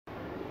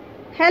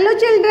Hello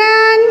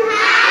children.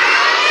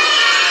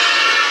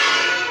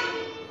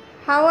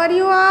 How are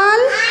you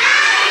all?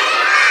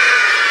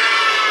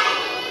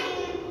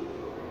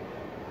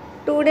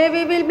 Today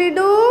we will be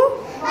do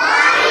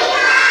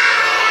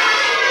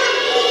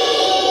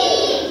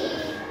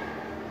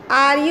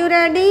Are you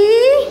ready?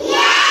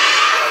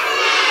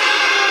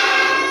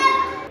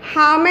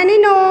 How many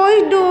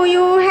nose do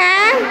you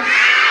have?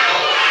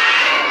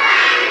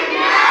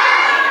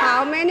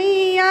 How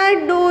many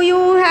ears do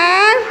you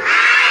have?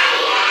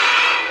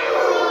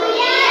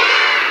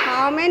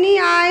 How many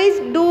eyes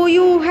do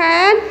you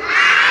have?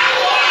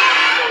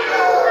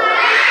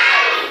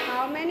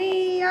 How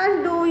many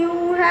ears do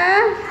you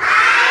have?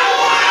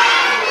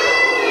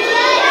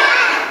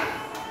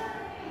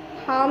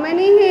 How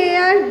many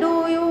hairs do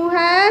you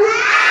have?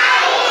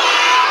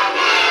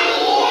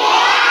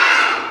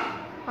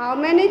 How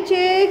many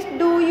cheeks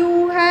do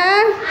you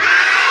have?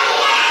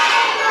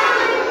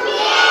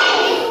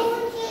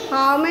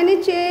 How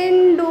many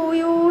chin do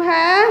you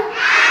have?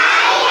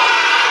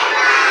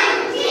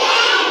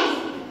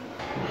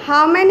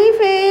 How many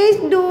face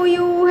do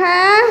you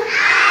have?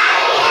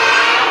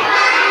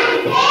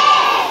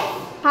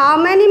 How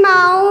many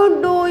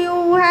mouth do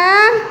you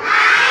have?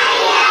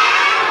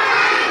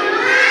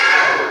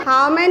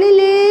 How many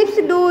lips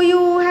do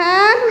you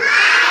have?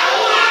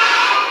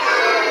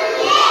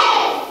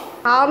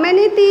 How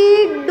many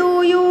teeth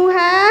do you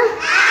have?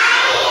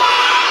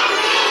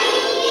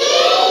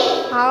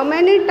 How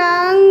many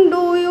tongue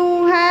do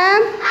you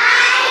have?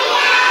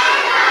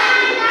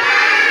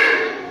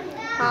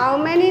 How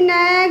many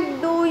neck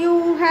do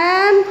you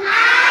have?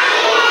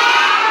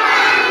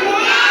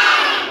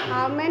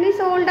 How many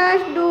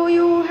shoulders do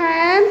you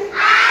have?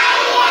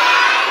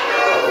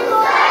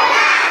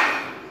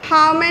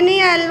 How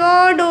many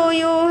elbow do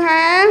you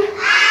have?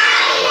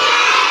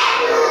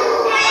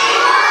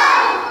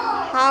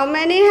 How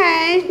many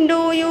hands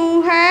do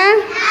you have?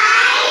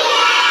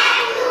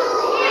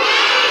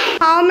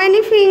 How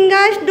many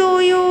fingers do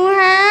you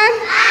have?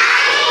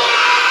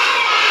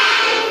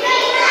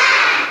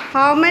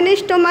 How many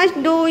stomachs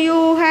do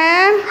you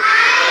have?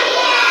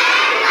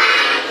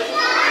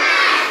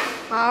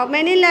 How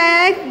many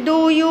legs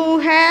do you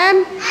have?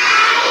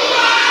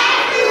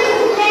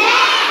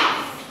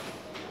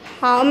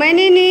 How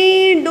many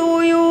knees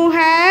do you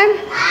have?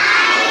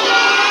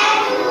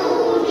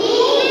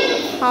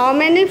 How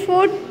many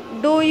foot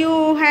do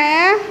you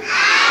have?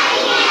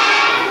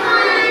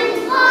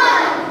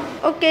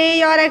 Okay,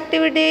 your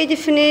activity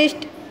is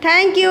finished.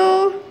 Thank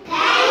you.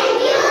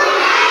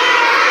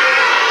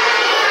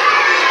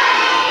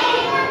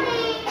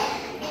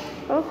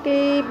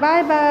 Okay,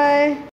 bye bye.